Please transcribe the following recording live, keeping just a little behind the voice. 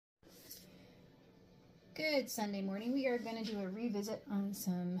Good Sunday morning. We are going to do a revisit on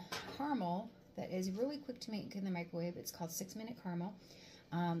some caramel that is really quick to make in the microwave. It's called 6-minute caramel.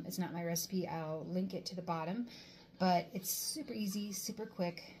 It's not my recipe. I'll link it to the bottom, but it's super easy, super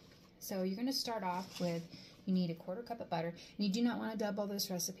quick. So you're going to start off with, you need a 1/4 cup of butter, and you do not want to double this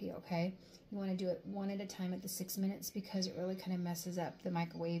recipe, okay? You want to do it one at a time at the 6 minutes because it really kind of messes up the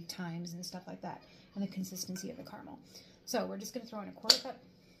microwave times and stuff like that and the consistency of the caramel. So we're just going to throw in a 1/4 cup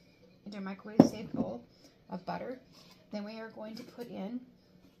into a microwave safe bowl of butter. Then we are going to put in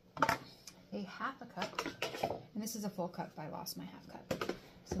a 1/2 cup, and this is a full cup, I lost my 1/2 cup.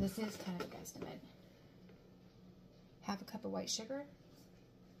 So this is kind of a guesstimate. 1/2 cup of white sugar.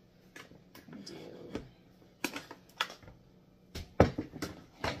 I'm going to do,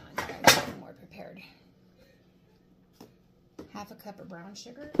 hang on, I'm getting more prepared. 1/2 cup of brown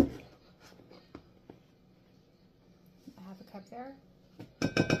sugar. 1/2 cup there.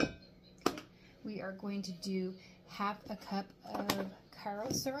 We are going to do 1/2 cup of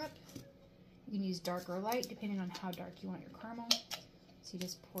caramel syrup. You can use dark or light depending on how dark you want your caramel. So you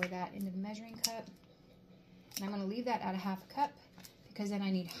just pour that into the measuring cup. And I'm going to leave that at a 1/2 cup because then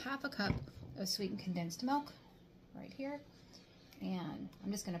I need 1/2 cup of sweetened condensed milk right here. And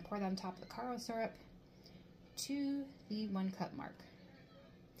I'm just going to pour that on top of the caramel syrup to the 1 cup mark.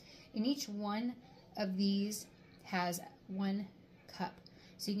 And each one of these has 1 cup.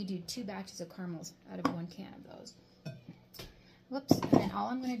 So you can do 2 batches of caramels out of 1 can of those. Whoops, and then all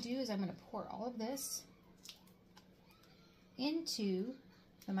I'm going to do is I'm going to pour all of this into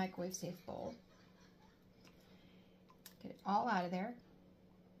the microwave safe bowl. Get it all out of there.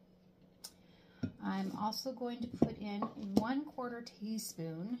 I'm also going to put in 1/4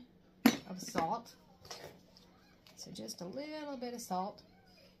 teaspoon of salt. So just a little bit of salt.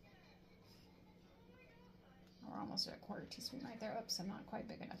 We're almost at a 1/4 teaspoon right there. Oops, I'm not quite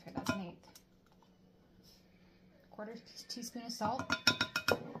big enough here. That's an 1/8. 1/4 teaspoon of salt.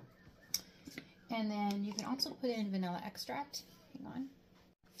 And then you can also put in vanilla extract. Hang on.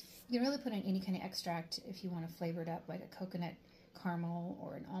 You can really put in any kind of extract if you want to flavor it up, like a coconut caramel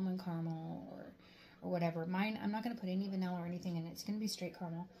or an almond caramel or whatever. Mine, I'm not going to put any vanilla or anything in it. It's going to be straight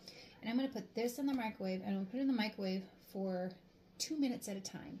caramel. And I'm going to put this in the microwave, and I'm going to put it in the microwave for 2 minutes at a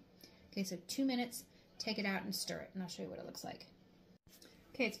time. Okay, so 2 minutes. Take it out and stir it, and I'll show you what it looks like.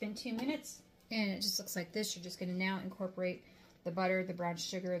 Okay, it's been 2 minutes, and it just looks like this. You're just going to now incorporate the butter, the brown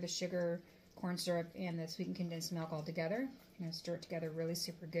sugar, the sugar, corn syrup, and the sweetened condensed milk all together. You're going to stir it together really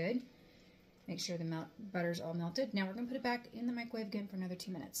super good. Make sure the butter's all melted. Now we're going to put it back in the microwave again for another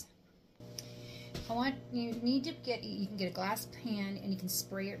 2 minutes. You need to get, you can get a glass pan, and you can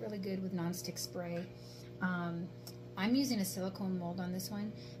spray it really good with nonstick spray. I'm using a silicone mold on this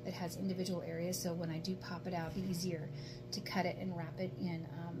one that has individual areas, so when I do pop it out, it'll be easier to cut it and wrap it in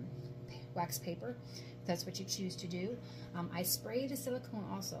wax paper, if that's what you choose to do. I spray the silicone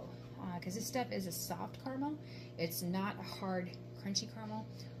also, because this stuff is a soft caramel. It's not a hard, crunchy caramel,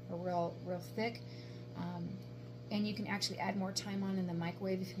 or real thick. And you can actually add more time on in the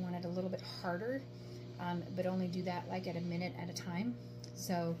microwave if you want it a little bit harder, but only do that like at a minute at a time.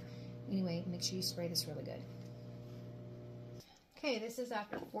 So anyway, make sure you spray this really good. Okay, this is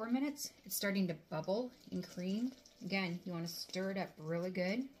after 4 minutes. It's starting to bubble and cream. Again, you want to stir it up really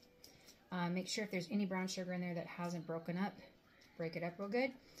good. Make sure if there's any brown sugar in there that hasn't broken up, break it up real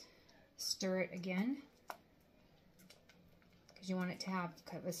good. Stir it again because you want it to have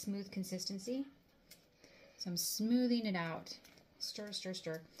kind of a smooth consistency. So I'm smoothing it out. Stir, stir,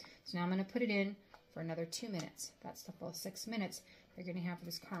 stir. So now I'm going to put it in for another 2 minutes. That's the full 6 minutes you're going to have for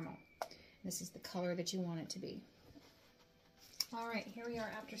this caramel. This is the color that you want it to be. Alright, here we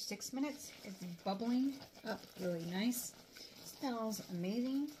are after 6 minutes. It's bubbling up really nice. Smells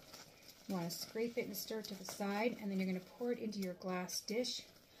amazing. You want to scrape it and stir it to the side, and then you're going to pour it into your glass dish.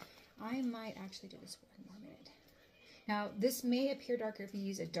 I might actually do this for 1 more minute. Now, this may appear darker if you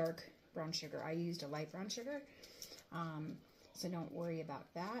use a dark brown sugar. I used a light brown sugar, so don't worry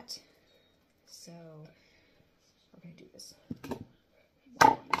about that. So, we're going to do this.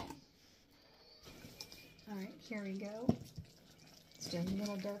 Alright, here we go. It's just a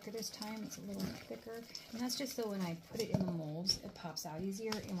little darker this time. It's a little thicker. And that's just so when I put it in the molds, it pops out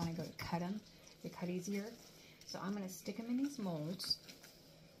easier. And when I go to cut them, they cut easier. So I'm going to stick them in these molds.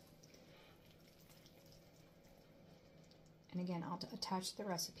 And again, I'll attach the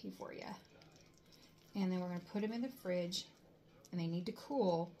recipe for you. And then we're going to put them in the fridge. And they need to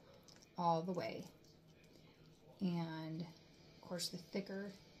cool all the way. And, of course, the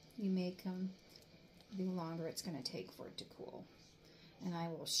thicker you make them, the longer it's going to take for it to cool. And I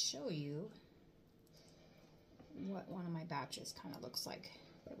will show you what one of my batches kind of looks like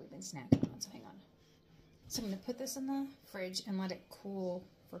that we've been snacking on. So hang on. So I'm going to put this in the fridge and let it cool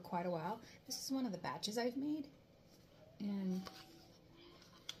for quite a while. This is one of the batches I've made. And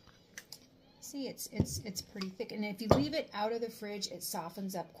see, it's pretty thick. And if you leave it out of the fridge, it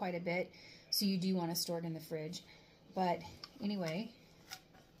softens up quite a bit. So you do want to store it in the fridge. But anyway,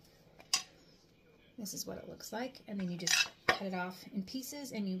 this is what it looks like. And then you just cut it off in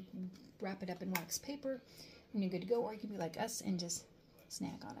pieces and you wrap it up in wax paper and you're good to go. Or you can be like us and just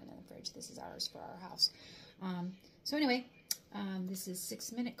snack on it in the fridge. This is ours for our house. So anyway, this is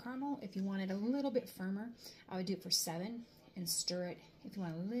 6-minute caramel. If you want it a little bit firmer, I would do it for 7 and stir it. If you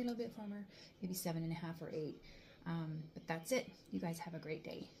want a little bit firmer, maybe 7.5 or 8. But that's it. You guys have a great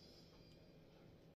day.